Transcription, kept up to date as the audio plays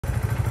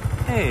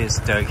Hey, it's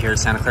Doug here at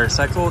Santa Clara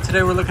Cycle.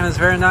 Today we're looking at this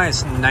very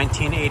nice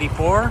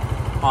 1984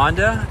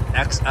 Honda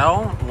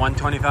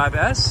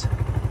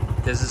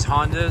XL125s. This is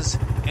Honda's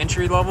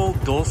entry-level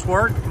dual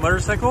sport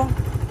motorcycle.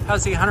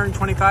 Has the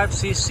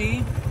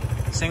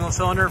 125cc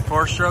single-cylinder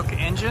 4-stroke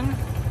engine,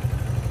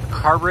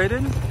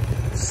 carbureted,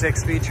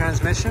 6-speed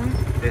transmission.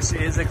 This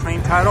is a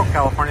clean title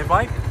California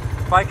bike.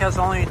 Bike has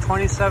only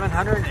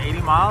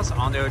 2,780 miles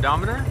on the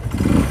odometer.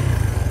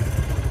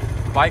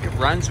 Bike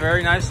runs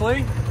very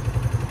nicely.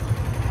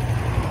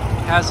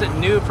 Has a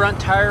new front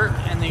tire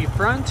in the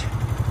front,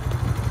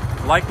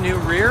 like new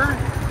rear.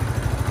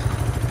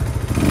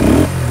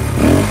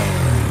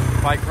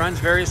 Bike runs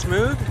very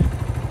smooth,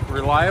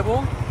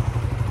 reliable,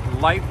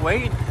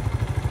 lightweight,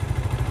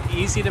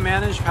 easy to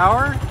manage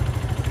power,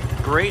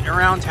 great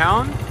around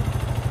town,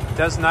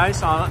 does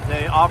nice on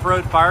the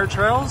off-road fire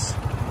trails,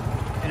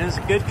 and is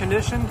in good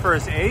condition for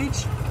its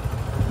age.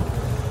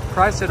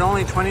 Priced at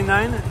only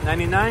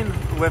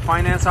 $29.99 with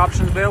finance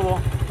options available.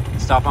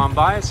 Stop on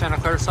by Santa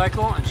Clara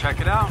Cycle and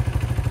check it out.